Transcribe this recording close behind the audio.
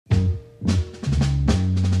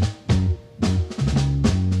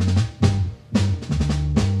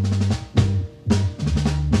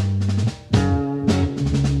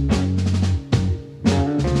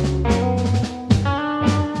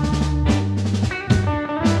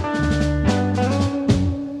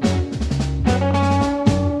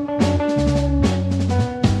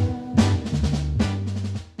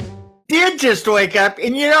just wake up,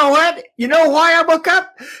 and you know what? You know why I woke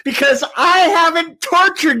up? Because I haven't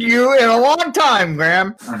tortured you in a long time,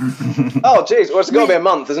 Graham. Oh, geez. Well, it's got to be a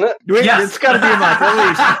month, isn't it? Yes. It's got to be a month, at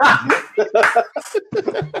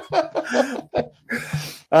least.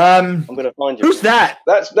 I'm going to find you. Who's that?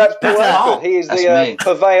 That's Paul Ashford. He is the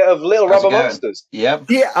purveyor of Little Rubber Monsters. Yep.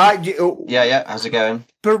 Yeah. How's it going?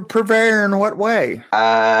 Purveyor in what way? It's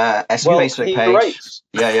a Facebook page.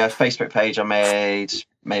 Yeah. Facebook page I made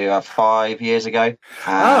maybe about 5 years ago.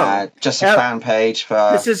 Just a fan page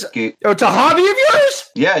for. This is. It's a hobby of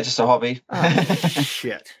yours? Yeah, just a hobby. Oh,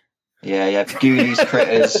 shit. Yeah. Ghoulies,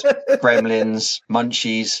 Critters, Gremlins,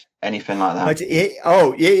 Munchies, anything like that. It's the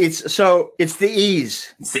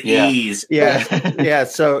E's. It's the E's. Yeah.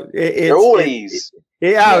 So they're all E's.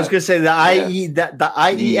 I was going to say the IE, the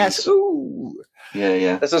IES. Ooh.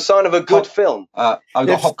 Yeah. That's a sign of a good film. I've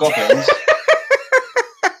got Hobgoblins.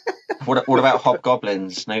 What about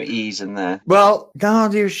Hobgoblins? No E's in there. Well, no,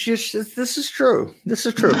 this is true.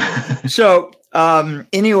 So,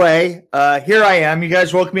 anyway, here I am. You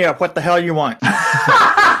guys woke me up. What the hell you want?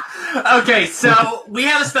 Okay, so we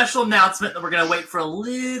have a special announcement that we're going to wait for a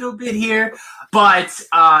little bit here, but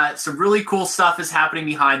some really cool stuff is happening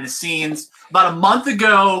behind the scenes. About a month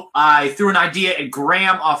ago, I threw an idea and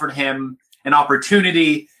Graham offered him an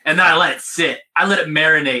opportunity, and then I let it sit. I let it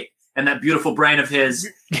marinate in that beautiful brain of his,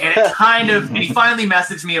 and and he finally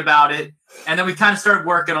messaged me about it, and then we kind of started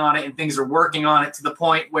working on it, and things are working on it to the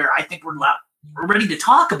point where I think we're ready to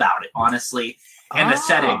talk about it, honestly, in the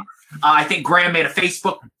setting. I think Graham made a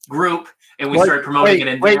Facebook group, and we started promoting it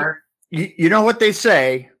in there. You know what they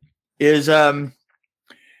say is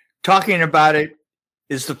talking about it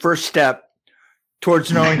is the first step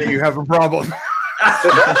towards knowing that you have a problem.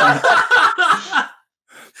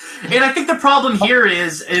 And I think the problem here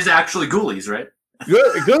is actually Ghoulies, right?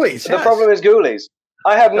 Ghoulies. The problem is Ghoulies.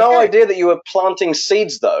 I had no idea that you were planting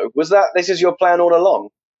seeds, though. This is your plan all along?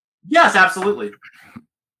 Yes, absolutely.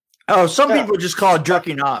 Oh, some people just call it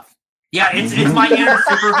jerking off. Yeah, it's my inner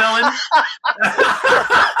supervillain.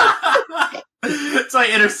 It's my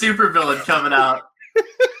inner supervillain coming out.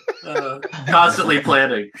 Constantly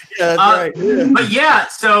planning. Yeah, that's right. Yeah. But yeah,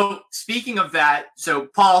 so speaking of that, so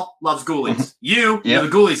Paul loves Ghoulies. You're the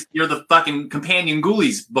Ghoulies. You're the fucking companion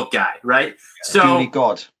Ghoulies book guy, right? So Ghoulie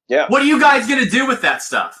God. Yeah. What are you guys going to do with that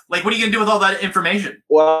stuff? Like, what are you going to do with all that information?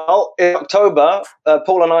 Well, in October,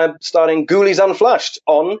 Paul and I are starting Ghoulies Unflushed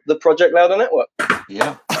on the Project Louder Network.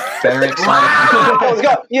 Yeah. Very exciting.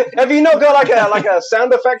 Have you not got like a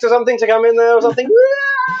sound effect or something to come in there or something?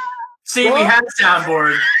 See, we had a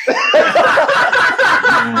soundboard.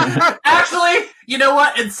 Actually, you know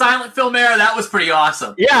what? In Silent Film era, that was pretty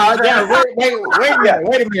awesome. Yeah.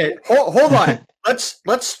 Wait a minute. Hold on.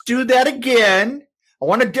 Let's do that again. I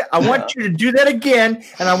want you to do that again,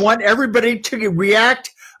 and I want everybody to react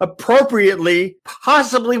appropriately,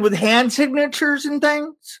 possibly with hand signatures and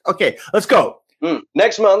things. Okay, let's go.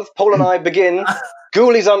 Next month, Paul and I begin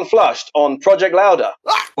Ghoulies Unflushed on Project Louder.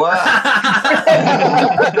 That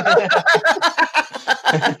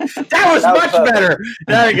was much better.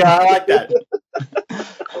 There you go. I like that.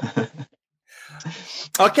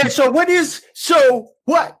 Okay, so what is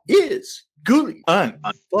Ghoulies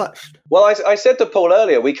Unflushed? Well, I said to Paul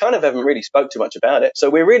earlier, we kind of haven't really spoke too much about it, so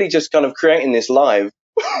we're really just kind of creating this live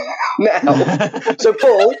now. So,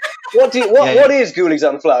 Paul, what is Ghoulies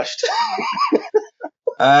Unflushed?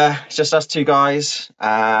 It's just us two guys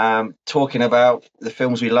talking about the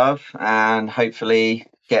films we love and hopefully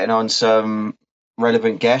getting on some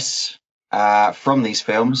relevant guests from these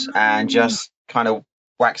films and just kind of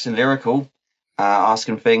waxing lyrical,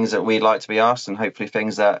 asking things that we'd like to be asked and hopefully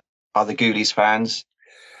things that other Ghoulies fans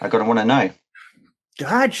are going to want to know.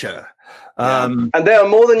 Gotcha. And there are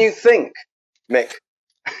more than you think, Mick.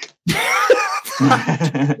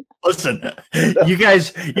 Listen, you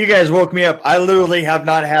guys woke me up. I literally have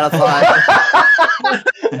not had a thought.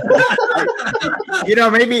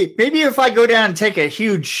 Maybe if I go down and take a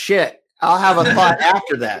huge shit, I'll have a thought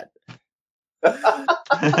after that.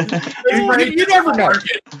 You never know.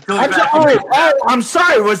 I'm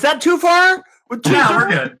sorry. Was that too far? We're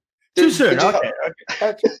good. Too soon. Okay.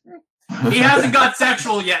 He hasn't got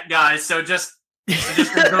sexual yet, guys. So just enjoy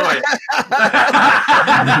it.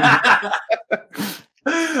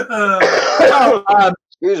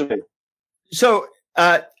 Excuse me. So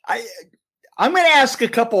I'm going to ask a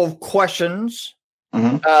couple of questions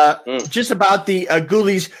just about the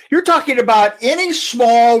Ghoulies. You're talking about any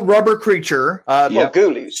small rubber creature.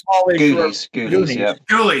 Ghoulies.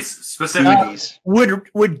 Ghoulies, specifically.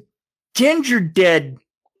 Would ginger dead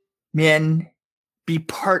men be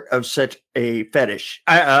part of such a fetish?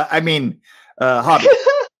 I mean, hobby.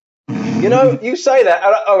 You know, you say that.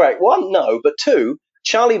 All right, one, no, but two,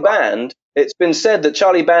 Charlie Band. It's been said that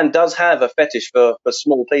Charlie Band does have a fetish for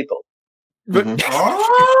small people. But,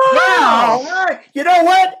 Oh! wow, you know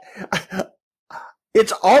what?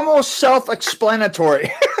 It's almost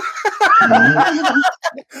self-explanatory.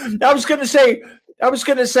 I was going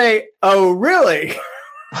to say, oh, really? You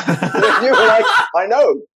were like, I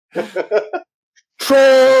know.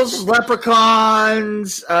 Trolls,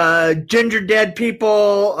 leprechauns, ginger dead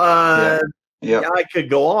people. Yep. I could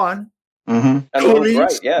go on. Mhm. And it was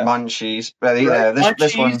great, yeah. Munchies. But yeah,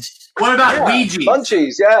 this one. What about Ouija?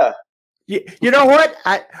 Munchies, yeah. You know what?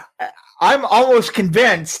 I'm almost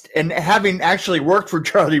convinced, and having actually worked for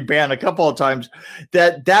Charlie Band a couple of times,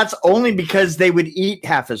 that's only because they would eat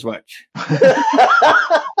half as much.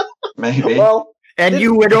 Maybe. Well, And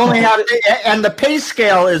you would only have, and the pay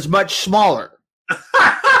scale is much smaller.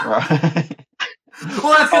 Right.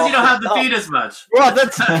 Well, that's because you don't have to feed as much. Well,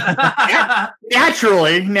 that's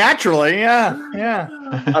naturally, yeah.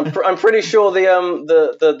 I'm pretty sure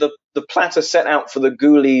the platter set out for the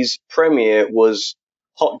Ghoulies premiere was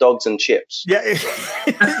hot dogs and chips. Yeah,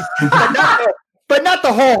 but not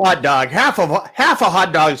the whole hot dog. Half a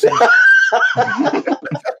hot dog.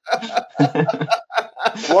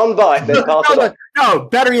 One bite, then pass it on. No,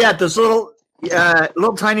 better yet, those little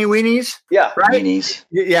tiny weenies. Yeah, Right? Weenies.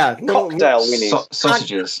 Yeah, cocktail weenies.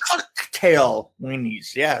 Sausages. Cocktail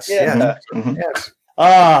weenies. Yes. Yeah. Yes. Mhm. Yes.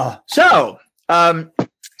 So,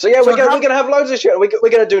 So So we're gonna have loads of shit. We're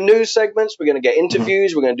gonna do news segments. We're gonna get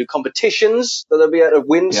interviews. We're gonna do competitions that they'll be able to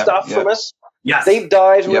win Yeah, stuff yeah. from us. Yes. Deep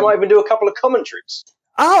dives. We Yeah. might even do a couple of commentaries,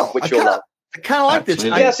 I which you'll love. kind of like this.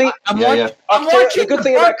 Absolutely. Yeah, see, I'm Yeah, watching, yeah. I'm I'll tell you, watching the good the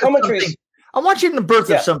thing birth about of commentaries. something. I'm watching the birth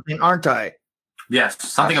Yeah. of something, aren't I? Yes.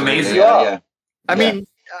 Something Absolutely, amazing. Yeah. Yeah. I mean,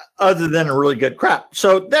 other than a really good crap.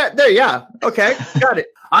 So there, yeah. Okay, got it.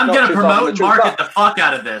 I'm Not going to too far from promote the and truth, market but- the fuck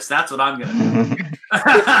out of this. That's what I'm going to do.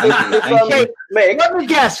 Thank you. Mick,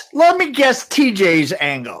 Let me guess TJ's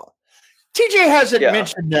angle. TJ hasn't Yeah.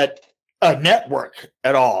 mentioned that a network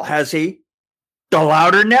at all, has he? The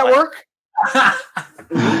Louder Network?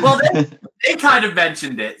 Well, they kind of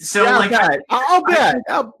mentioned it. So, Yeah, like, I'll bet.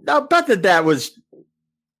 I'll bet that was.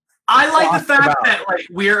 I like the Talk fact about. that like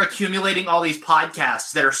we're accumulating all these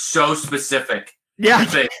podcasts that are so specific. Yeah.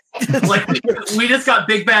 Things. Like we just got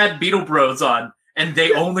Big Bad Beetle Bros on, and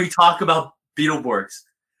they only talk about Beetleborgs.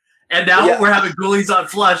 And now Yeah. we're having Ghoulies on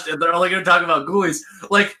Flushed, and they're only going to talk about Ghoulies.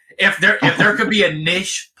 Like if there could be a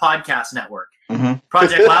niche podcast network, Mhm.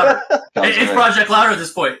 Project Louder. Sounds It's great. Project Louder at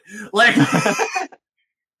this point. Like,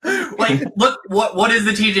 like look what is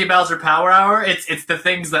the TJ Bowser Power Hour? It's the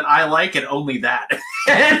things that I like and only that.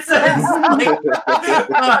 It's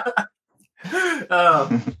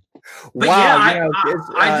but Wow. yeah,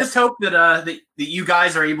 I just hope that that you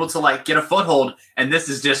guys are able to like get a foothold, and this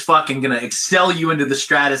is just fucking gonna excel you into the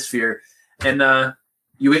stratosphere, and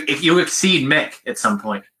you exceed Mick at some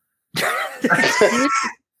point.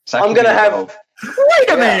 I'm gonna have. wait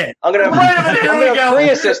a minute. I'm gonna Wait a minute, here we have go. 3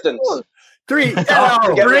 assistants. 3. Get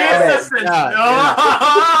Oh, me Three out of there. assistants.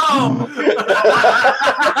 Oh!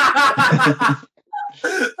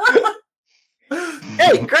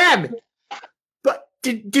 hey, Graham. But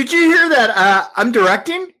did you hear that? I'm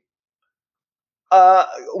directing.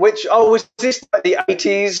 Was this like the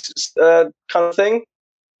 80s kind of thing?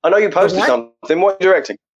 I know you posted what? something. What are you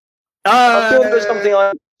directing? I thought it was something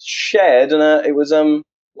I shared, and it was tell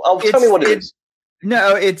me what it is.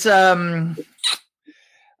 No, it's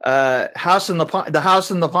House in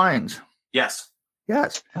the Pines. Yes.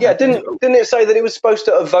 Yes. Yeah, didn't it say that it was supposed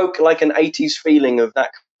to evoke like an 80s feeling of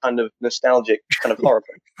that kind of nostalgic kind of horror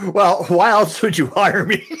film? Well, why else would you hire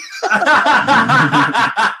me?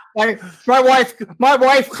 My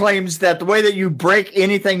wife claims that the way that you break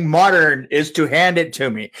anything modern is to hand it to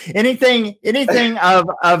me. Anything of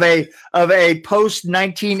a post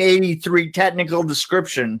 1983 technical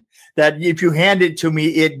description that if you hand it to me,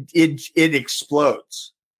 it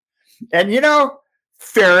explodes. And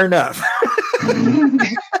fair enough.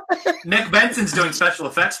 Nick Benson's doing special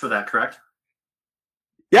effects for that, correct?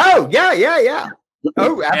 Yeah.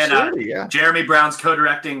 Oh, And, absolutely. Yeah, Jeremy Brown's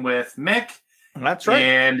co-directing with Mick, that's right.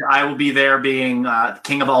 and I will be there being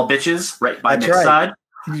king of all bitches, right by That's Mick's right. side.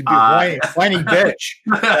 You'd be whiny bitch.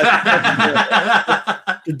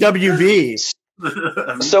 The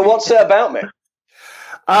WB. So what's it about, me?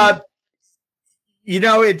 Or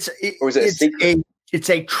is it a secret? It's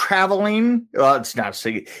a traveling. Well, it's not a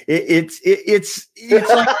secret. It's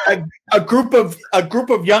like a group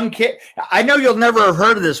of young kids. I know you'll never have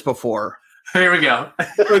heard of this before. Here we go.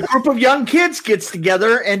 A group of young kids gets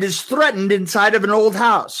together and is threatened inside of an old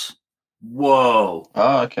house. Whoa.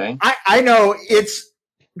 Oh, okay. I know it's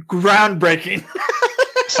groundbreaking.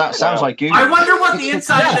 Sounds like Goonies. I wonder what the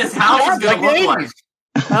inside of this house is going to look like.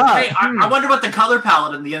 Hey, I wonder what the color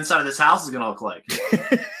palette in the inside of this house is going to look like.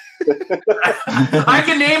 I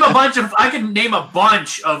can name a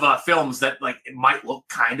bunch of films that like it might look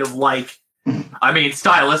kind of like. I mean,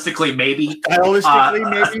 stylistically, maybe. Maybe.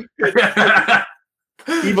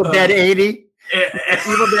 Evil Dead 80.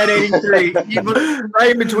 Evil Dead 83.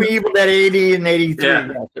 Right in between Evil Dead 80 and 83.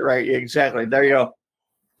 Yeah. Right, exactly. There you go.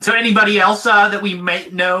 So anybody else that we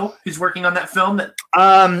might know who's working on that film?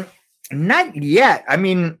 Not yet. I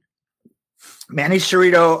mean, Manny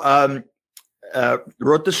Cerrito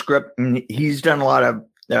wrote the script, and he's done a lot of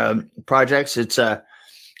projects. It's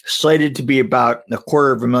slated to be about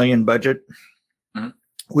 $250,000 budget,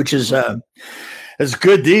 which is as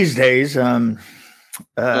good these days. When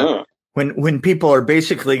people are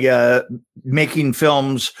basically making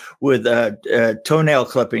films with toenail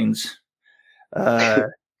clippings, we're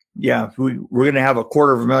going to have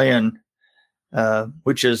 $250,000,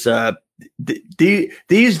 which is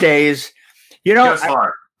these days. You know,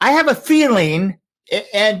 I have a feeling,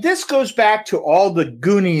 and this goes back to all the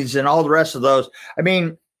Goonies and all the rest of those. I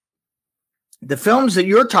mean, the films that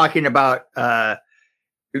you're talking about.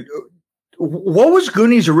 What was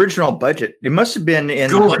Goonies' original budget? It must have been in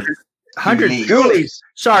hundreds. Goonies.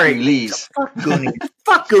 Sorry. Goonies. Fuck Goonies.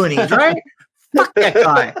 Fuck Goonies, right? Fuck that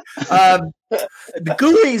guy. The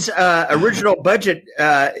Goonies' original budget,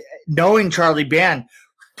 knowing Charlie Band,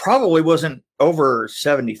 probably wasn't over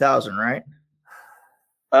 $70,000, right?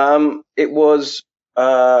 It was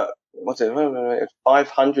what's it?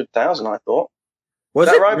 500,000, I thought. Was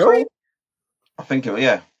that it right, really? Paul? I think it,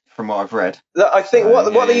 yeah, from what I've read. I think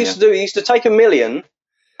what they used to do, he used to take $1 million,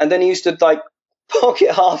 and then he used to like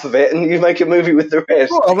pocket half of it, and you make a movie with the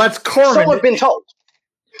rest. Well, that's Corman. So I've been told.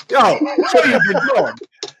 Oh, so you've been told.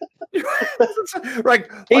 Like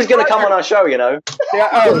he's going to come on our show, you know. Yeah.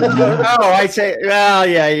 I say. Well,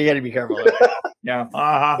 yeah, you got to be careful. Yeah.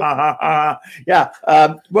 Yeah.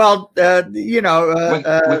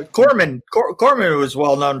 Corman was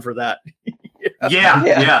well known for that.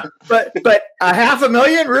 Yeah. But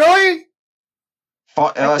 $500,000, really?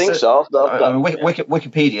 I think so.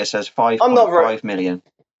 Wikipedia says 5.5 million.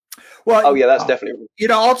 Well, that's definitely. You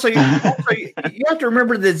know, also you have to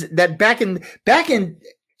remember that back in.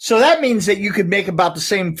 So that means that you could make about the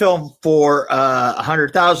same film for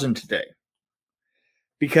 $100,000 today,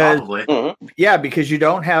 because because you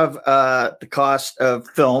don't have the cost of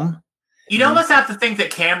film. You'd almost have to think that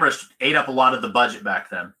cameras ate up a lot of the budget back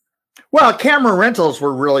then. Well, camera rentals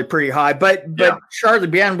were really pretty high, but Charlie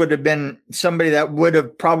Band would have been somebody that would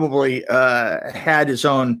have probably had his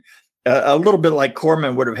own, a little bit like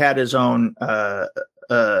Corman would have had his own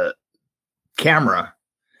camera.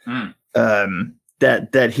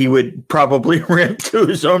 That he would probably rent to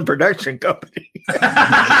his own production company.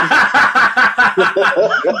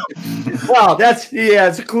 Well,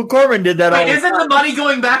 it's cool. Corman did that. Wait, isn't the money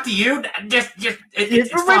going back to you?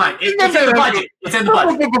 It's fine. It's in the budget. It's in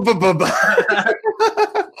the budget.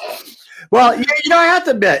 Well, you know, I have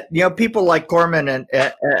to admit, you know, people like Corman and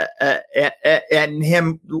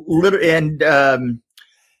him, and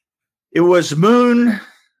it was Moon.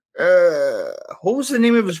 What was the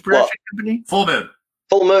name of his production company? Full Moon.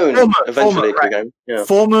 Eventually, right. Yeah.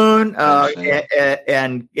 Full Moon,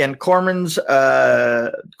 and Corman's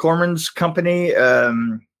company.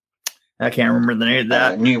 I can't remember the name of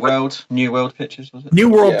that. New World Pictures, was it? New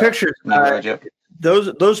World Pictures. New World, yep.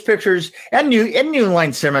 Those pictures and New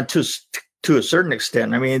Line Cinema to a certain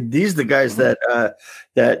extent. I mean, these are the guys that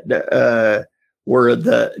were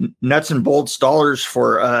the nuts and bolts dollars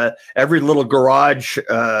for every little garage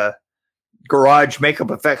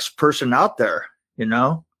makeup effects person out there, you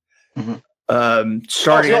know.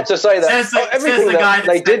 Starting not to say that everything the guy that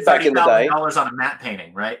they did back in the day $30,000 on a matte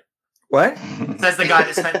painting, right? What? Says the guy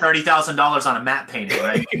that spent $30,000 on a matte painting,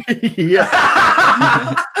 right?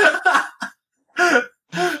 Yeah.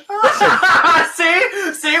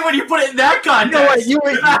 See, when you put it in that context. You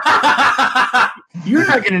know what? You're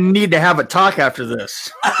not going to need to have a talk after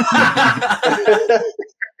this.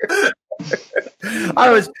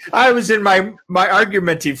 I was in my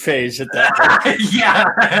argumentative phase at that point.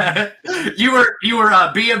 Yeah, you were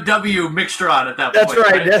BMW Mixtron at that point. That's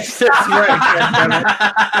right. Right? That's right.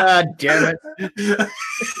 God damn it.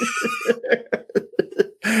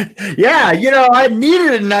 Yeah, you know, I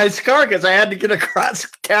needed a nice car because I had to get across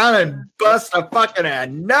town and bust a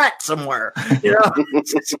fucking nut somewhere. You know,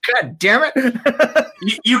 God damn it.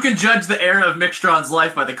 You can judge the era of Mixtron's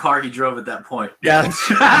life by the car he drove at that point. Yeah.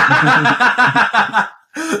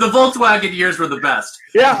 The Volkswagen years were the best.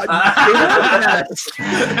 Yeah.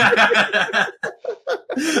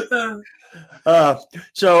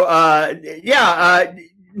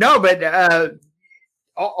 No, but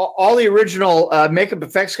all the original makeup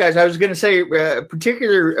effects guys. I was going to say,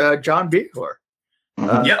 particular John Buechler.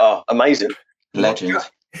 Oh, amazing, legend.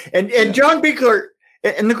 And John Buechler.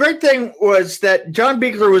 And the great thing was that John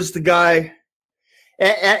Buechler was the guy.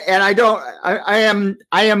 And I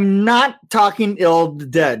am not talking ill of the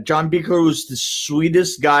dead. John Buechler was the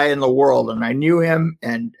sweetest guy in the world, and I knew him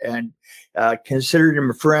and considered him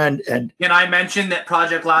a friend. And can I mention that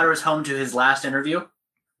Project Louder is home to his last interview?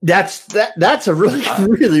 That's a really,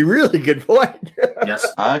 really, really good point. Yes.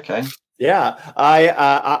 Okay. Yeah,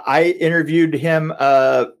 I interviewed him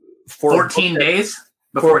for 14 days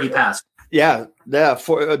before he passed. Yeah,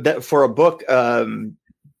 for a book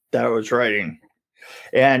that I was writing.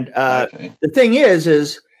 And the thing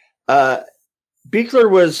is Buechler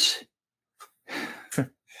was,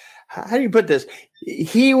 how do you put this?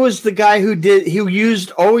 He was the guy who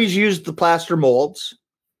always used the plaster molds,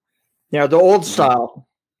 the old style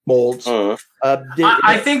molds. I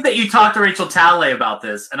think that you talked to Rachel Talalay about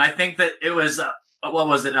this, and I think that it was what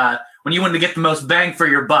was it? When you wanted to get the most bang for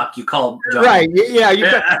your buck, you called John. Right.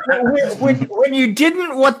 Yeah. When you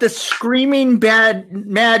didn't want the screaming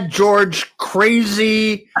Mad George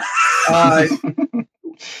crazy.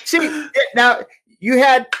 See, now you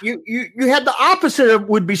had the opposite of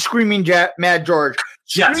would be screaming Mad George.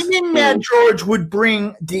 Yes. Screaming Mad George would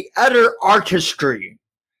bring the utter artistry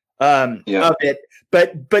of it.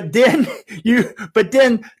 But then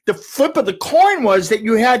the flip of the coin was that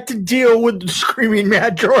you had to deal with the screaming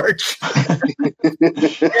Mad George,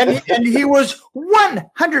 and he was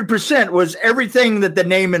 100% was everything that the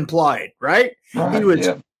name implied. Right? He was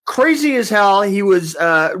crazy as hell. He was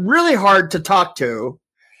really hard to talk to,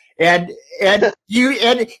 and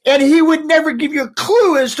he would never give you a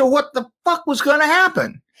clue as to what the fuck was going to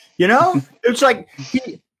happen. It's like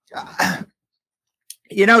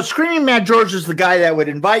Screaming Mad George is the guy that would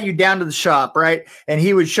invite you down to the shop, right? And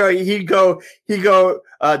he would show you. He'd go.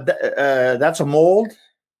 That's a mold,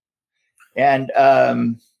 and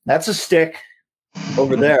that's a stick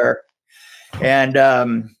over there,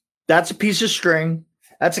 and that's a piece of string.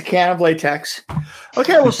 That's a can of latex.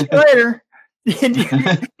 Okay, we'll see you later.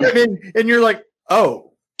 And you're like,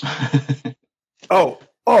 oh,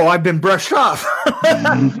 I've been brushed off.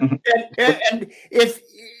 and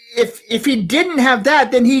if he didn't have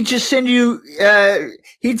that, then he'd just send you.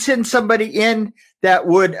 He'd send somebody in that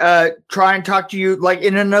would try and talk to you like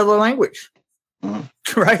in another language,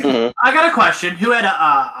 right? Mm-hmm. I got a question. Who had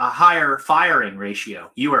a higher firing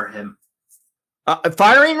ratio? You or him? A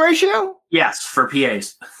firing ratio? Yes, for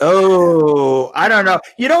PAs. Oh, I don't know.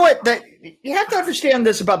 You know what? You have to understand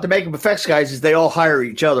this about the makeup effects guys is they all hire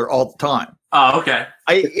each other all the time. Oh, okay.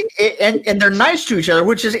 And they're nice to each other,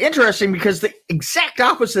 which is interesting because the exact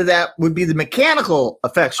opposite of that would be the mechanical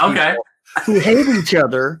effects people who hate each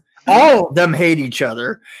other. All of them hate each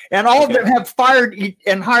other, and all of them have fired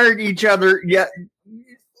and hired each other yet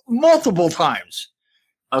multiple times.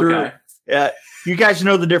 Okay. You guys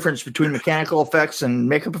know the difference between mechanical effects and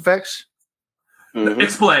makeup effects? Mm-hmm.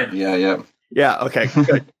 Explain. Yeah. Okay.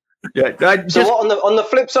 Good. Yeah. So on the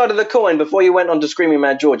flip side of the coin, before you went on to Screaming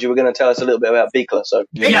Mad George, you were going to tell us a little bit about Buechler. So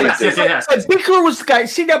yes. Buechler was the guy.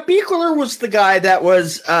 See, now Buechler was the guy that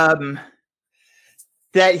was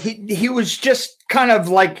that he was just kind of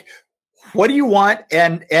like, what do you want?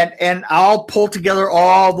 And I'll pull together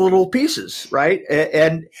all the little pieces, right?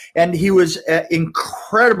 And he was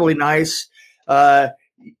incredibly nice.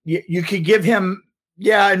 You could give him,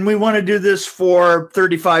 and we want to do this for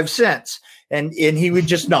 35 cents. And he would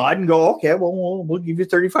just nod and go, okay, well, we'll give you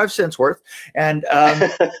 35 cents worth. And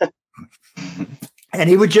and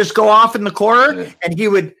he would just go off in the corner and he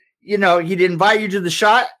would, he'd invite you to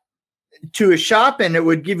his shop, and it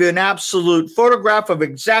would give you an absolute photograph of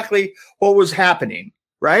exactly what was happening.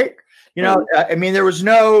 Right. I mean, there was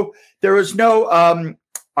no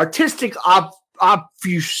artistic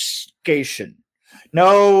obfuscation.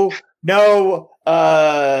 No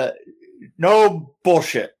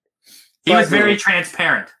bullshit. He was very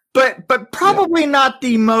transparent. But probably not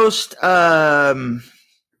the most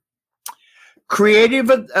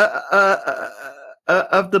creative of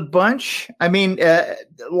the bunch. I mean,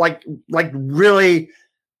 like really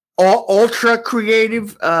ultra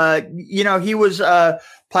creative. He was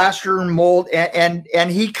plaster and mold,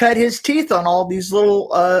 and he cut his teeth on all these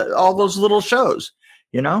all those little shows.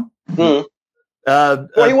 Well,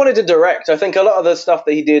 he wanted to direct. I think a lot of the stuff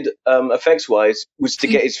that he did effects-wise was to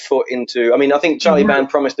get his foot into. I mean, I think Charlie Band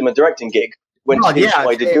promised him a directing gig. when Steve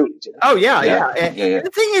Sway did Goonies. You know? Oh yeah. And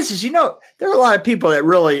the thing is, there are a lot of people that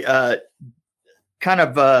really kind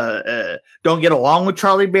of don't get along with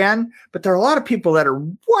Charlie Band, but there are a lot of people that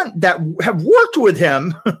have worked with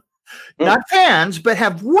him, not fans, but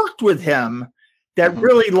have worked with him that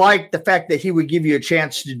really like the fact that he would give you a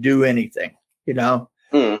chance to do anything. You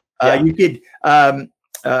could a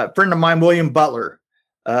friend of mine, William Butler,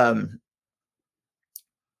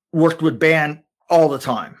 worked with Band all the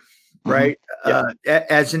time, right?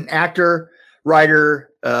 As an actor, writer,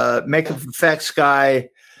 makeup effects guy,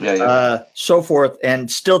 so forth,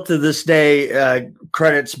 and still to this day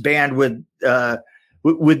credits Band with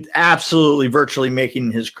absolutely virtually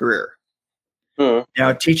making his career.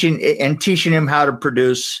 Teaching him how to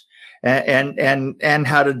produce and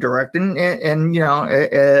how to direct and how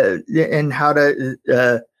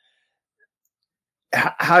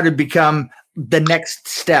to become the next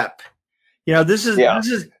step. This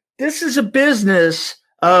is a business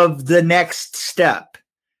of the next step.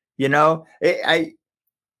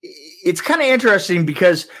 It's kind of interesting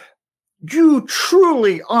because you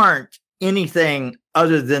truly aren't anything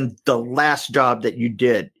other than the last job that you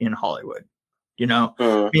did in Hollywood. We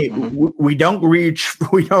don't reach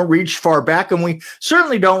far back, and we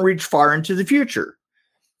certainly don't reach far into the future.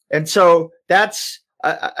 And so that's,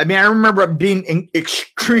 I remember being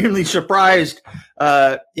extremely surprised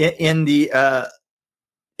in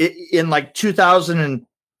like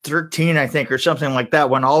 2013, I think, or something like that,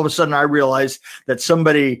 when all of a sudden I realized that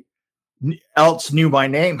somebody else knew my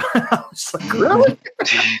name. I was like, really?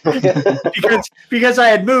 because I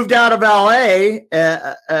had moved out of LA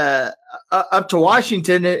up to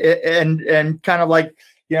Washington and kind of like,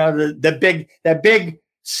 that big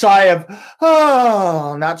sigh of,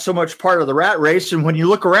 oh, not so much part of the rat race. And when you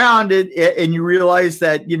look around and you realize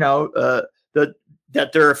that, that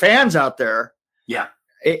there are fans out there. Yeah.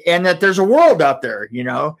 And that there's a world out there,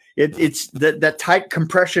 it's that tight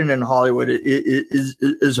compression in Hollywood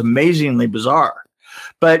is amazingly bizarre.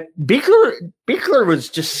 But Buechler was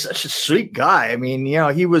just such a sweet guy. I mean,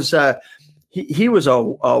 he was he was a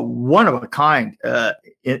one of a kind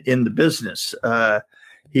in the business.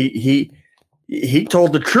 He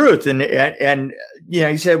told the truth, and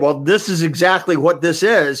he said, well, this is exactly what this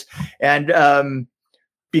is, and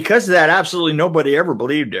because of that, absolutely nobody ever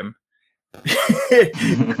believed him.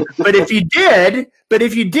 but if you did,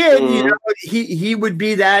 he would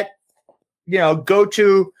be that,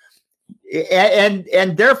 go-to,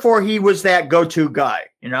 and therefore he was that go-to guy.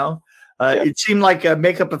 It seemed like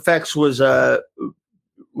makeup effects was kind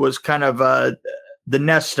of the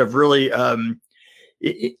nest of really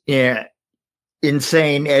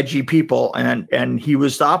insane, edgy people, and he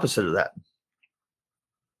was the opposite of that.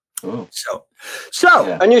 Oh.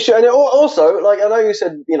 So, and you should, and also, like, I know you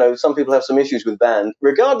said, some people have some issues with Band,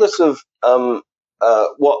 regardless of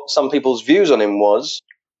what some people's views on him was.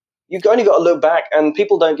 You've only got to look back, and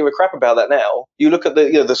people don't give a crap about that now. You look at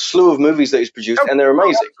the slew of movies that he's produced, and they're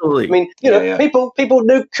amazing. Absolutely. I mean, people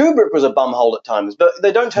knew Kubrick was a bumhole at times, but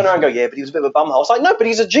they don't turn around and go, yeah, but he was a bit of a bumhole. It's like, no, but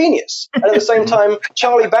he's a genius. And at the same time,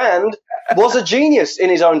 Charlie Band was a genius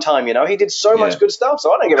in his own time. He did so much good stuff.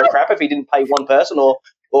 So I don't give a crap if he didn't pay one person or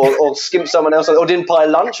skimp someone else, or didn't buy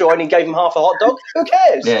lunch, or only gave him half a hot dog. Who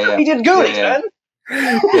cares? He did Goonies, man.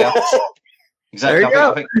 Yeah,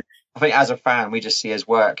 exactly. I think as a fan, we just see his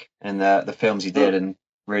work and the films he did, and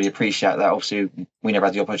really appreciate that. Obviously, we never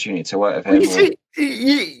had the opportunity to work with him.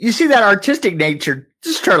 You see that artistic nature.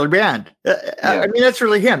 This is Charlie Band. I mean, that's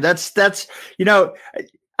really him. That's I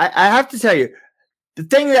have to tell you, the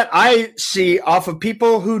thing that I see off of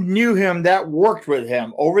people who knew him, that worked with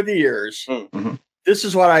him over the years. Mm-hmm. This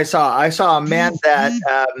is what I saw. I saw a man that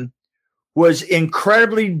was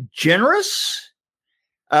incredibly generous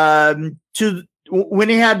to when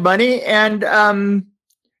he had money, and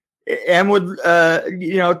would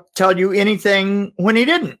tell you anything when he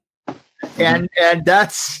didn't, and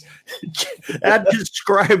that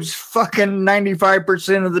describes fucking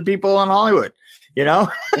 95% of the people in Hollywood. There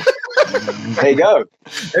you go.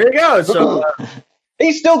 There you go. So.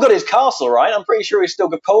 He's still got his castle, right? I'm pretty sure he's still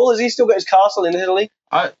got Paul. Has he still got his castle in Italy?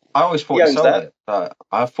 I always thought he sold it. But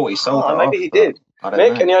I thought he sold it. Maybe he did.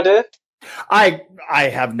 Mick, any idea? I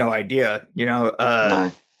have no idea. No.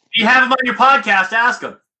 If you have him on your podcast, ask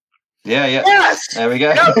him. Yeah. Yes. There we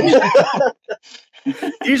go.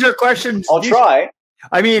 These are questions. I'll try.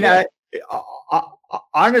 I mean,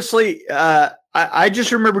 honestly, I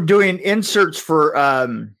just remember doing inserts for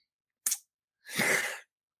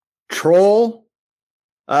Troll.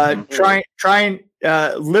 Trying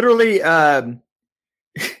literally there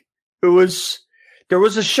was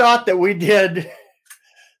a shot that we did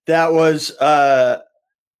that was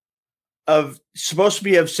supposed to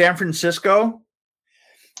be of San Francisco,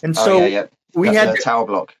 and so we That's had a tower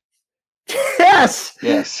block. Yes.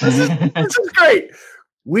 This is great.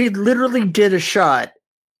 We literally did a shot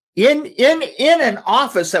in an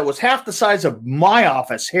office that was half the size of my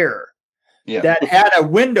office here. Yeah. That had a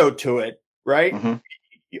window to it, right?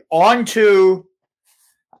 Onto,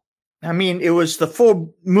 I mean, it was the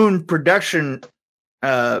Full Moon production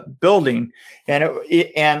building,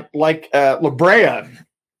 and La Brea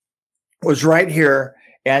was right here,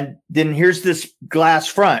 and then here's this glass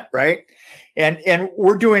front, right? And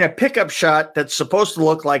we're doing a pickup shot that's supposed to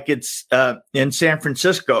look like it's in San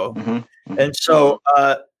Francisco, and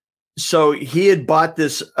so he had bought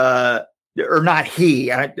this, or not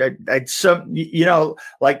he, I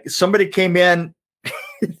like somebody came in.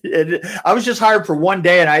 I was just hired for one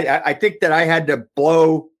day, and I think that I had to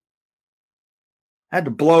blow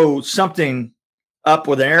something up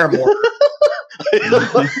with an air mortar.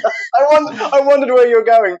 I wondered where you were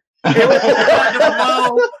going. I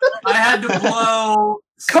had to blow.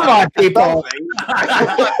 Come on, people.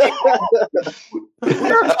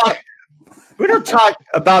 We don't talk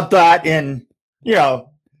about that in,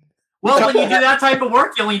 Well, when you do that type of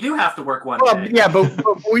work, you only do have to work one day. Yeah, but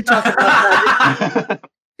we talk about that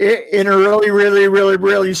in a really, really, really,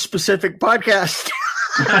 really specific podcast.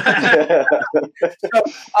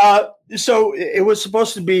 So it was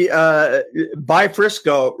supposed to be by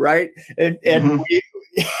Frisco, right? And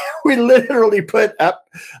we literally put up.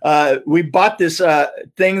 We bought this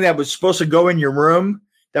thing that was supposed to go in your room.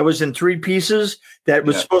 That was in 3 pieces. That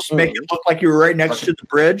was supposed to make it look like you were right next to the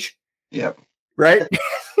bridge. Yep. Right.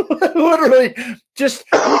 Literally, just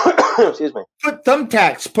excuse me. Put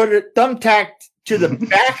thumbtack to the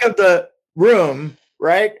back of the room.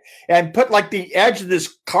 Right. And put like the edge of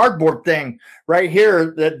this cardboard thing right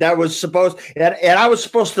here that was supposed, and I was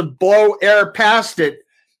supposed to blow air past it.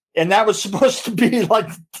 And that was supposed to be like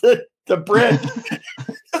the bridge.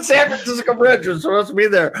 The San Francisco Bridge was supposed to be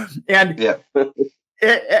there. And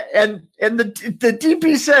and the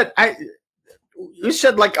DP said, you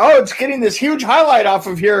said like, oh, it's getting this huge highlight off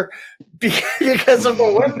of here because of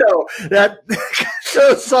the window that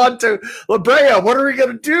shows onto La Brea. What are we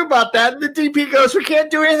going to do about that? And the DP goes, we can't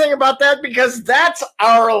do anything about that because that's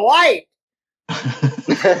our light.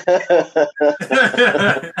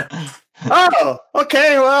 Oh,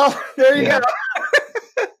 okay. Well, there you go.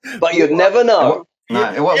 But you'd never know.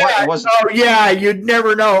 No, it wasn't. Oh, yeah, you'd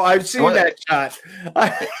never know. I've seen that shot.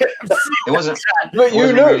 It wasn't. But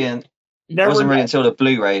you knew. It wasn't really until the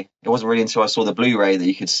Blu-ray. It wasn't really until I saw the Blu-ray that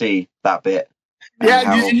you could see that bit. Yeah,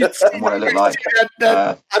 and what it looked like.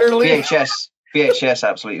 VHS,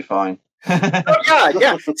 absolutely fine. Oh God,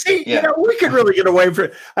 yeah. See, we could really get away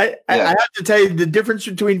from. I have to tell you the difference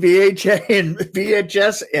between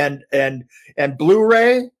VHS and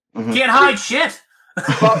Blu-ray. Can't hide shit.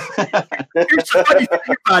 Well, here's the funny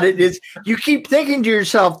thing about it is you keep thinking to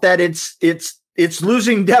yourself that it's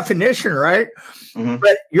losing definition, right?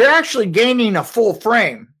 But you're actually gaining a full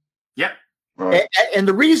frame. Yep. Right. And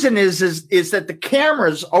the reason is that the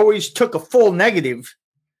cameras always took a full negative,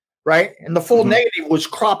 right? And the full negative was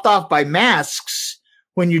cropped off by masks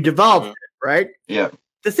when you developed it, right? Yeah.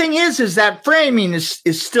 The thing is that framing is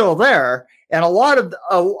still there, and a lot of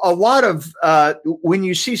when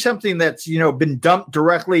you see something that's been dumped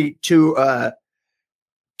directly to a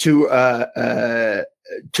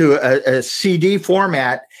CD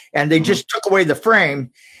format, and they just took away the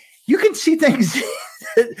frame, you can see things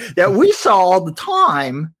that we saw all the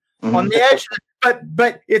time on the edge.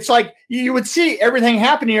 But it's like you would see everything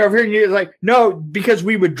happening over here, and you're like, no, because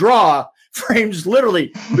we would draw frames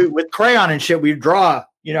literally with crayon and shit. We draw,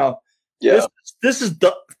 this is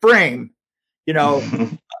the frame,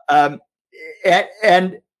 and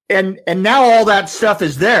now all that stuff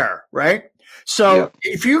is there, right? So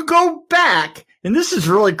if you go back, and this is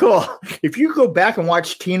really cool, if you go back and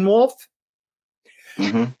watch Teen Wolf,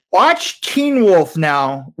 watch Teen Wolf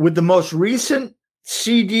now with the most recent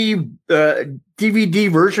CD,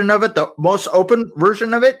 DVD version of it, the most open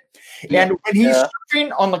version of it. And when he's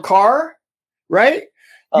surfing on the car, right,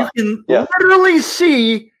 you can literally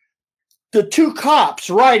see the 2 cops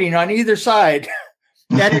riding on either side.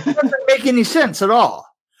 And it doesn't make any sense at all,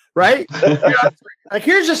 right? Like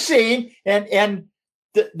here's a scene, and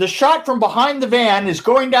the shot from behind the van is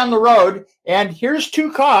going down the road, and here's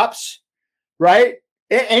 2 cops, right?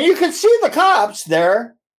 And you can see the cops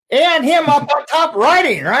there and him up on top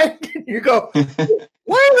riding, right? You go,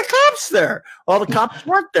 why are the cops there? Well, the cops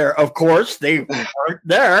weren't there. Of course, they weren't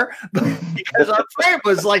there because our frame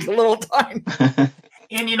was like a little tiny.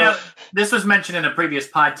 And, this was mentioned in a previous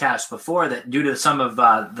podcast before that due to some of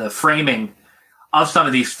the framing, of some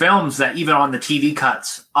of these films that even on the TV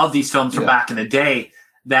cuts of these films from back in the day,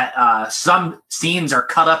 that some scenes are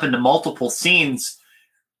cut up into multiple scenes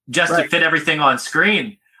just to fit everything on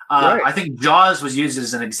screen. I think Jaws was used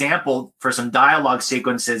as an example for some dialogue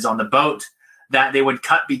sequences on the boat that they would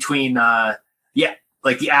cut between,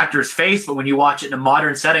 like the actor's face, but when you watch it in a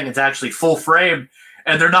modern setting, it's actually full frame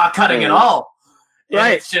and they're not cutting at all.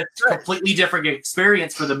 And it's just a completely different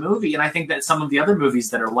experience for the movie. And I think that some of the other movies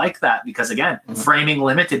that are like that, because again, framing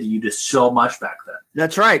limited you to so much back then.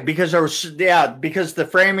 That's right. Because there was, because the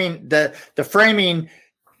framing, the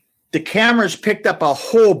cameras picked up a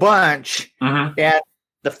whole bunch and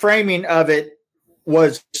the framing of it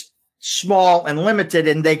was small and limited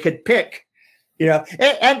and they could pick,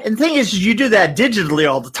 and the thing is you do that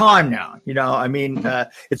digitally all the time now, I mean,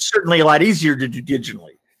 it's certainly a lot easier to do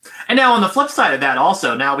digitally. And now on the flip side of that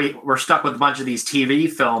also, now we're stuck with a bunch of these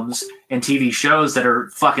TV films and TV shows that are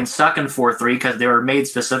fucking stuck in 4:3 because they were made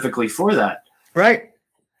specifically for that. Right.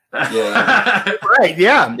 Yeah. Right.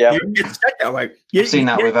 Yeah. You get stuck that way. I've seen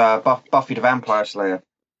that with Buffy the Vampire Slayer.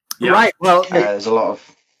 Yeah. Right. Well, there's a lot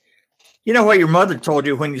of. You know what your mother told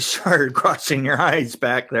you when you started crossing your eyes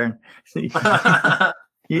back there? You do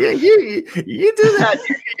that,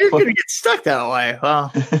 you're going to get stuck that way.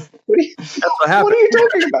 Well, that's what happened. What are you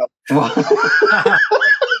talking about?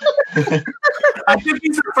 I think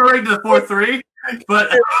he's referring to the 4:3, but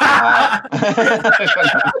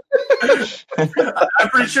I'm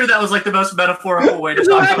pretty sure that was like the most metaphorical way to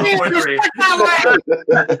talk about 4:3.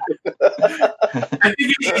 I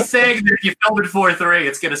think he's saying that if you film in 4:3,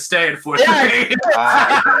 it's going to stay in 4:3.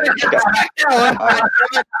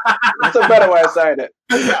 That's a better way of saying it.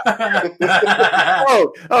 I'm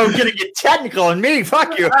going to get technical on me.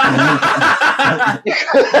 Fuck you. But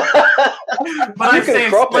I say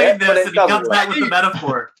explain this, and he comes back with the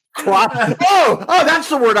metaphor. Crop. Oh, that's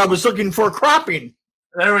the word I was looking for. Cropping.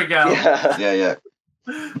 There we go. Yeah.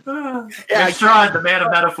 Make sure I'm the man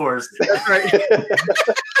of metaphors. That's right.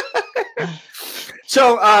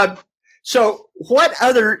 So what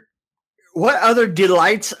other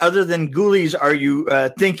delights other than Ghoulies are you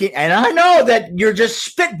thinking? And I know that you're just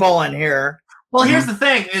spitballing here. Well, here's the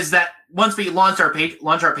thing: is that once we launch our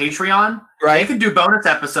Patreon, they could do bonus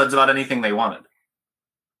episodes about anything they wanted.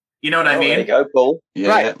 You know what I mean? There you go, Paul. Yeah.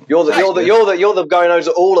 Right. You're the guy who knows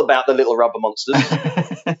all about the little rubber monsters.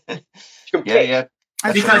 Yeah.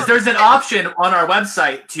 Because there's an option on our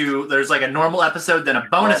website there's like a normal episode, then a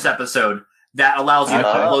bonus episode that allows you to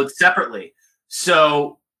upload separately.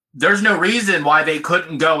 So there's no reason why they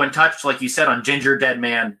couldn't go and touch, like you said, on Ginger Dead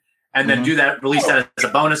Man and then release that as a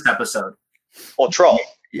bonus episode. Or Troll.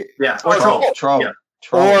 Yeah. Or Troll. Yeah.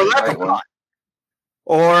 Or Leprechaun.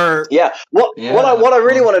 Or what I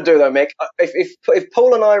really want to do though, Mick, if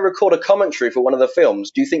Paul and I record a commentary for one of the films,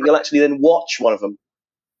 do you think you'll actually then watch one of them?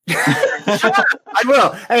 Sure, I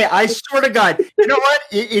will. Hey, I swear to God, you know what?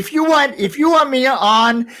 If you want me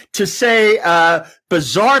on to say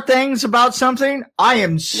bizarre things about something, I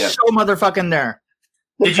am so motherfucking there.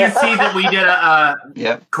 Did you see that we did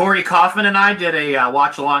Corey Kaufman and I did a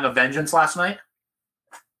watch along of Vengeance last night?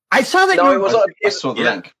 I saw that. No, I saw the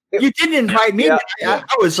link. You didn't invite me. I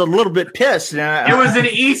was a little bit pissed. It was an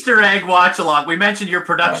Easter egg watch along. We mentioned your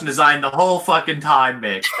production design the whole fucking time,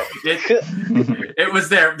 Mick. It was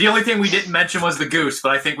there. The only thing we didn't mention was the goose,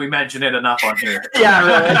 but I think we mentioned it enough on here.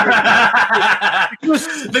 Yeah,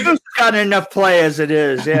 the goose got enough play as it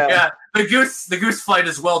is. Yeah. The goose flight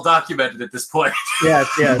is well documented at this point. Yes.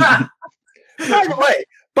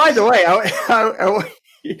 By the way, I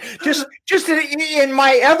just in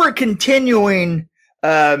my ever continuing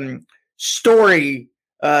story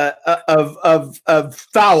of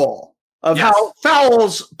foul, how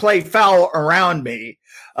fowls play foul around me.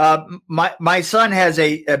 My son has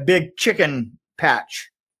a big chicken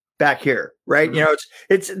patch back here, right?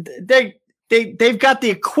 Mm-hmm. They've got the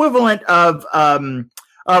equivalent of a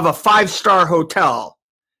 5-star hotel,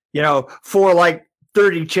 for like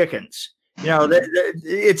 30 chickens.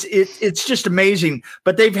 It's just amazing.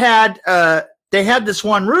 But they had this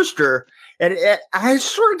one rooster. And I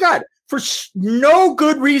swear to God, for no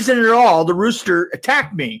good reason at all, the rooster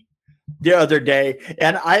attacked me the other day.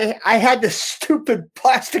 And I had this stupid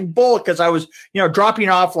plastic bowl because I was, dropping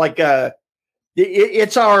off like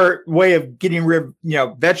it's our way of getting rid of,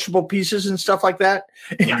 vegetable pieces and stuff like that.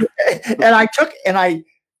 Yeah. And I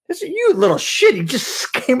said, you little shit. He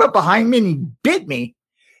just came up behind me and he bit me.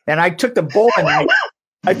 And I took the bowl and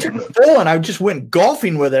I just went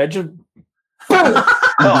golfing with it. I just, boom.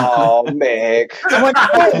 Oh, Mick. And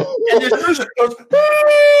this rooster goes,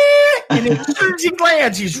 And as soon as he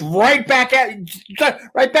lands, he's right back at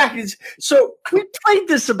right back. So we played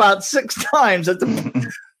this about 6 times at the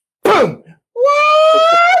boom.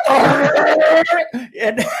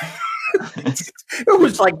 And it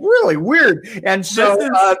was like really weird. And so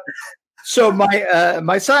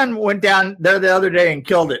my son went down there the other day and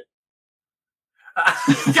killed it.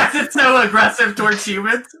 Because it's so aggressive towards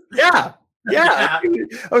humans. Yeah. I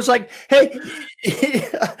was like, hey,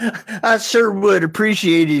 I sure would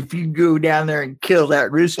appreciate it if you go down there and kill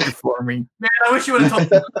that rooster for me. Man, I wish you would have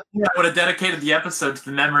told me. I would have dedicated the episode to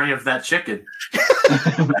the memory of that chicken.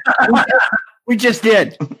 We just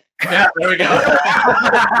did. Yeah, there we go.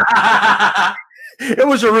 It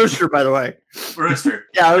was a rooster, by the way. Rooster.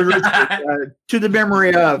 Yeah, it was a rooster, to the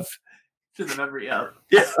memory of. To the memory of.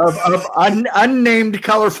 Of unnamed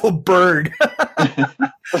colorful bird.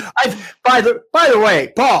 By the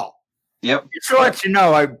way, Paul. Yep. Just to let you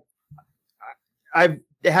know, I've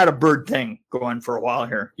had a bird thing going for a while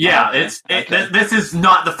here. Yeah, this is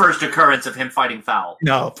not the first occurrence of him fighting foul.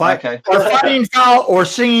 No, fighting foul or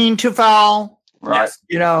singing to foul. Right.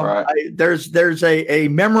 You know, right. There's a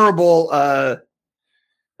memorable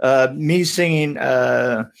me singing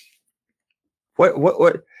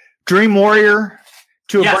what Dream Warrior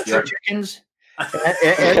to a bunch of chickens,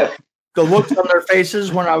 and the looks on their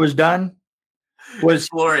faces when I was done was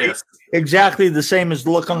glorious. Exactly the same as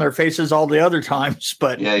the look on their faces all the other times,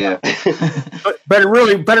 but yeah. but it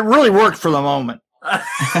really worked for the moment.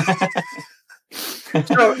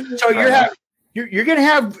 So you're gonna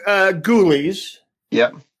have Ghoulies.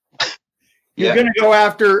 Yep. You're gonna go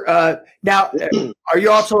after now. Are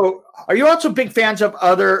you also big fans of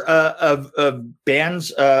other of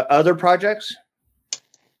bands, other projects?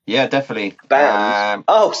 Yeah, definitely. Bands.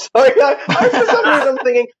 Oh, sorry. I for some reason I'm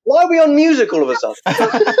thinking, why are we on music all of a sudden?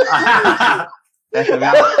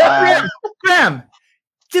 Definitely. Graham,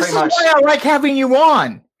 this is why I like having you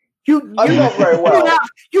on. I'm not very well.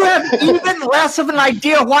 You have even less of an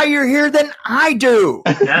idea why you're here than I do.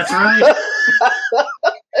 That's right.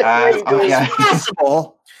 It's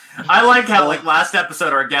possible. I like how, like last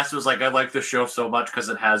episode, our guest was like, "I like the show so much because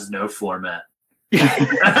it has no format."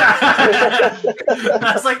 I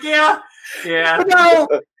was like, "Yeah." But no,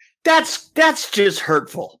 that's just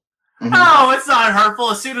hurtful. No, it's not hurtful.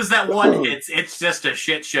 As soon as that one hits, it's just a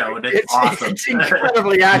shit show, and it's awesome. It's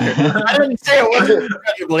incredibly accurate. I didn't say it wasn't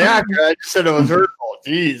incredibly accurate. I just said it was hurtful.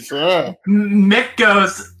 Jeez. Mick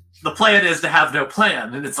goes, "The plan is to have no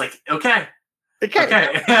plan," and it's like, okay. That's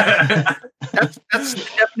the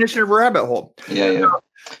definition of a rabbit hole. Yeah.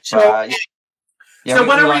 So, so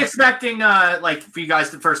when are we expecting, like, for you guys,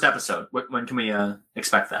 the first episode? When can we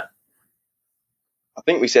expect that? I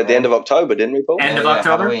think we said the end of October, didn't we, Paul? End of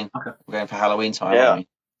October? Halloween. Okay. We're going for Halloween time, yeah. aren't we?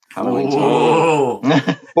 Halloween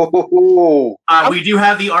time. We do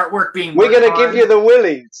have the artwork being We're going to give you the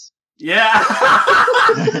willies. Yeah.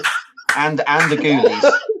 and the ghoulies.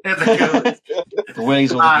 The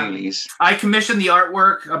willies or the ghoulies. I commissioned the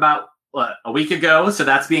artwork about a week ago, so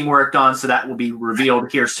that's being worked on, so that will be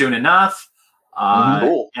revealed here soon enough.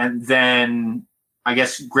 Cool. And then I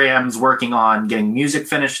guess Graham's working on getting music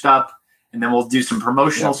finished up, and then we'll do some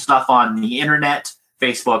promotional stuff on the internet,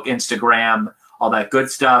 Facebook, Instagram, all that good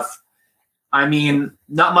stuff. I mean,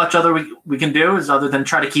 not much other we can do is other than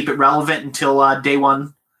try to keep it relevant until day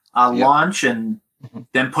one launch, and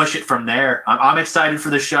then push it from there. I'm excited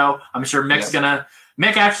for the show. I'm sure Mick's gonna.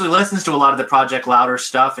 Mick actually listens to a lot of the Project Louder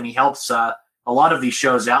stuff, and he helps a lot of these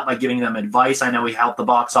shows out by giving them advice. I know he helped the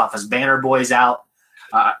Box Office Banner Boys out,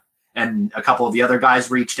 and a couple of the other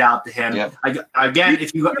guys reached out to him. Yep. Again,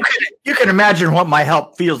 if you can imagine what my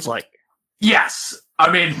help feels like. Yes.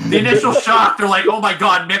 I mean, the initial shock, they're like, "Oh my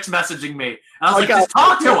God, Mick's messaging me." And I was like, "Just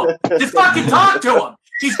talk to him. Just fucking talk to him.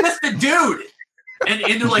 He's just a dude." And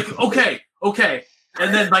they're like, okay.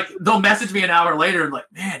 And then, like, they'll message me an hour later and like,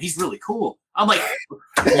 "Man, he's really cool." I'm like,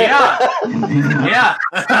 yeah.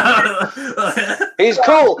 He's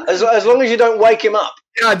cool as long as you don't wake him up.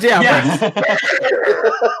 God damn. Yes.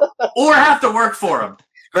 Or have to work for him.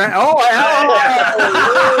 But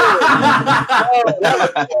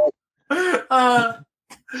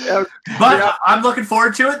I'm looking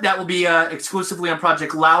forward to it. That will be exclusively on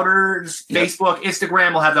Project Louder's Facebook,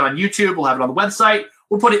 Instagram. We'll have that on YouTube. We'll have it on the website.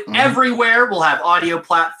 We'll put it everywhere. We'll have audio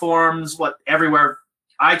platforms, everywhere.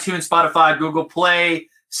 iTunes, Spotify, Google Play,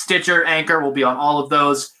 Stitcher, Anchor. We'll be on all of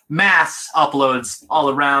those. Mass uploads all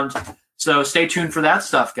around. So stay tuned for that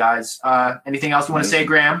stuff, guys. Anything else you want to say,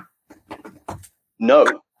 Graham? No.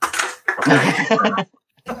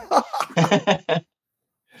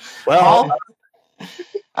 Well,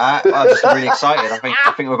 I'm just really excited. I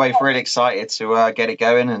think we're both really excited to get it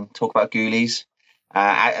going and talk about Ghoulies.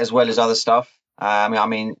 as well as other stuff. I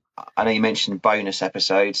mean, I know you mentioned bonus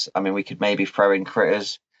episodes. I mean, we could maybe throw in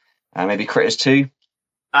Critters, maybe Critters 2.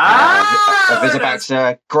 A visit back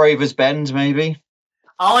to Grover's Bend, maybe.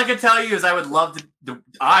 All I can tell you is I would love to.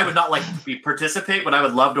 I would not like to participate, but I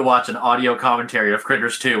would love to watch an audio commentary of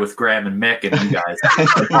Critters 2 with Graham and Mick and you guys.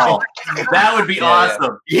 That would be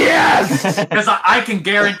awesome. Yeah. Yes, because I can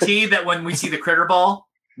guarantee that when we see the Critter Ball,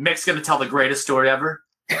 Mick's going to tell the greatest story ever.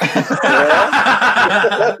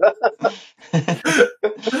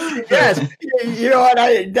 Yes, you know what?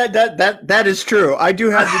 That is true. I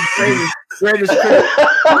do have the greatest.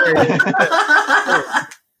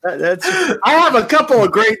 I have a couple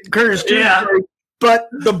of great Critters too, but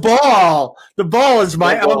the ball is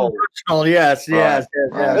my own personal. Yes. Yeah.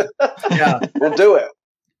 We'll do it.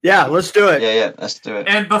 Yeah, let's do it. Yeah, let's do it.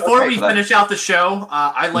 And before we finish out the show,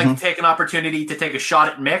 I'd like to take an opportunity to take a shot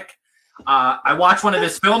at Mick. I watched one of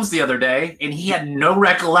his films the other day, and he had no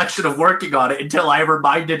recollection of working on it until I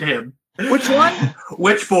reminded him. Which one?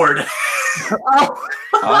 Witchboard.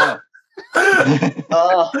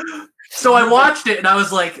 Oh. So I watched it, and I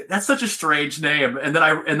was like, "That's such a strange name." And then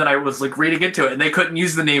I was like reading into it, and they couldn't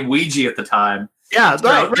use the name Ouija at the time. Yeah,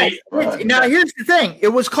 right. Now here's the thing: it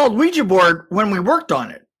was called Ouija board when we worked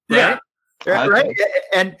on it. Right? Yeah. Right.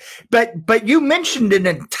 And but you mentioned an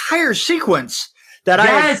entire sequence that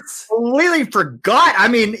I completely forgot. I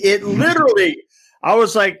mean, it literally. I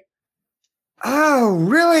was like, "Oh,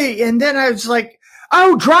 really?" And then I was like,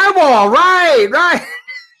 "Oh, drywall, right."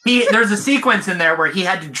 There's a sequence in there where he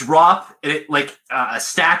had to drop it, like a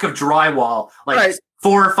stack of drywall, like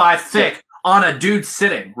 4 or 5 thick, on a dude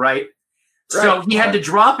sitting, right? So he had to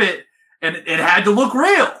drop it, and it had to look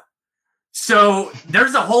real. So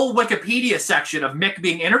there's a whole Wikipedia section of Mick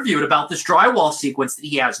being interviewed about this drywall sequence that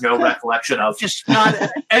he has no recollection of. Just not,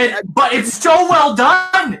 but it's so well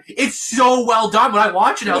done. It's so well done. When I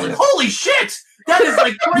watch it, I was like, "Holy shit, that is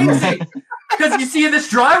like crazy." Because you see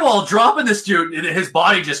this drywall dropping this dude, and his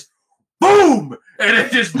body just boom, and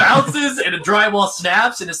it just bounces, and the drywall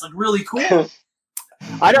snaps, and it's like really cool.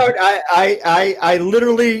 I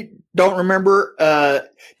literally don't remember.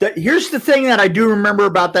 Here's the thing that I do remember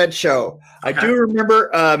about that show. I do remember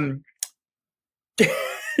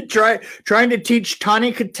trying to teach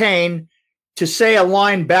Tawny Katane to say a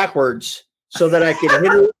line backwards so that I could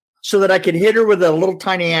hit her. So that I could hit her with a little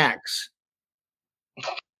tiny axe.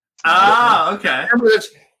 Ah, okay. Remember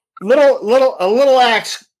this little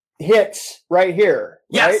axe hits right here.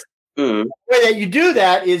 Yes. Right? Mm-hmm. The way that you do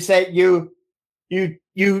that is that you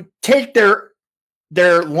take their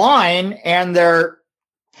line and their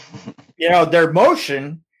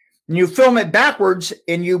motion, and you film it backwards,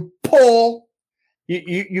 and you pull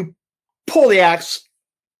the axe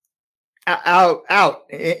out,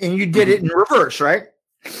 and you did it in reverse, right?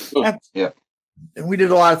 Yeah. And we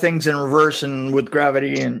did a lot of things in reverse and with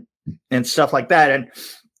gravity and stuff like that.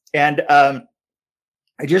 And I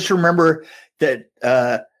just remember that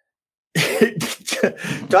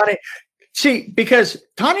because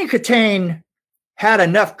Tawny Katane had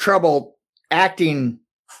enough trouble acting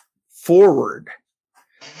forward.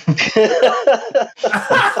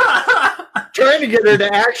 Trying to get her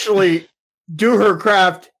to actually do her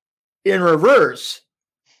craft in reverse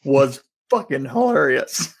was fucking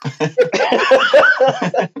hilarious.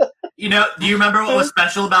 Do you remember what was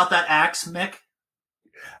special about that axe, Mick?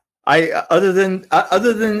 Other than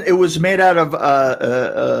it was made out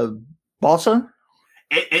of balsa.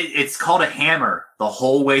 It's called a hammer the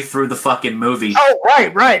whole way through the fucking movie. Oh,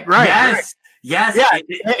 right. Yes. Yeah,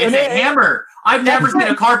 it's a hammer. I've never seen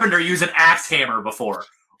a carpenter use an axe hammer before,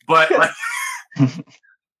 but like,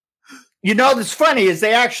 what's funny is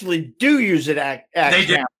they actually do use an axe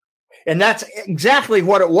hammer, and that's exactly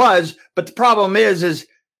what it was. But the problem is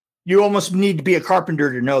you almost need to be a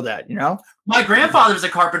carpenter to know that. My grandfather's a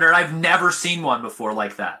carpenter, and I've never seen one before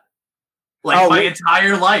like that, my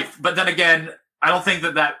entire life. But then again, I don't think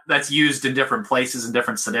that's used in different places in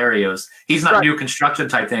different scenarios. He's not new construction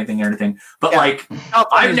type anything or anything. But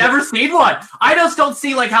I've never seen one. I just don't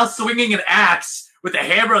see how swinging an axe with a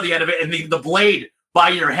hammer on the end of it and the blade by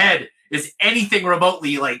your head is anything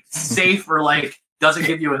remotely safe or doesn't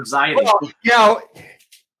give you anxiety. Well,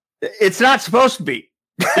 it's not supposed to be.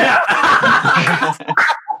 Yeah.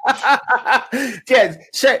 Yeah.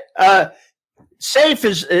 Safe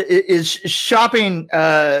is shopping.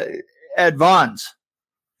 At Vaughn's.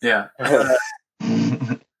 Yeah.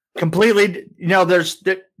 Completely, there's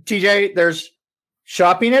TJ, there's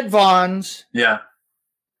shopping at Vaughn's. Yeah.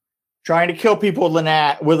 Trying to kill people with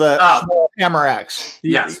a small hammer axe.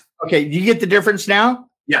 Yes. Okay, you get the difference now?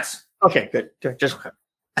 Yes. Okay, good. Just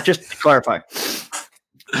to clarify.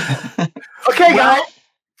 Okay, guys.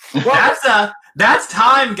 That's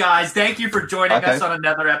time, guys. Thank you for joining us on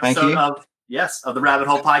another episode of the Rabbit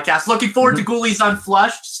Hole Podcast. Looking forward to Ghoulies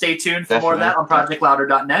Unflushed. Stay tuned for more of that on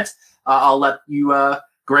ProjectLouder.net. I'll let you,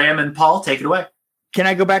 Graham and Paul, take it away. Can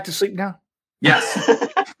I go back to sleep now? Yes.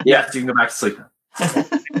 Yes, you can go back to sleep now.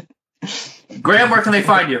 Graham, where can they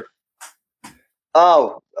find you?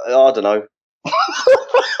 Oh, I don't know.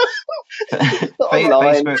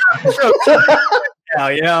 Facebook.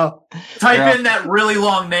 Type in that really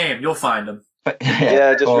long name. You'll find them.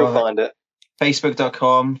 You'll find it.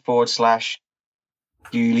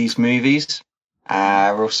 Facebook.com/Ghoulies Movies.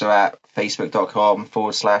 We're also at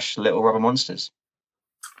Facebook.com/Little Rubber Monsters.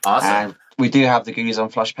 Awesome. And we do have the Ghoulies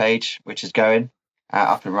Unflushed page, which is going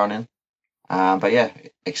up and running. But yeah,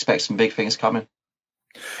 expect some big things coming.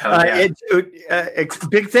 It's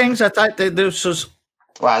big things. I thought that this was.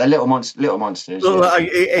 Wow, the little monsters. Little monsters,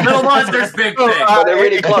 big things. But they're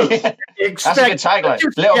really close. That's a good tagline.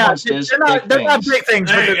 Little monsters, they're not big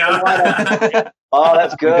things. There you go. Oh,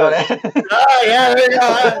 that's good. Oh, yeah, there you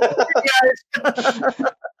go.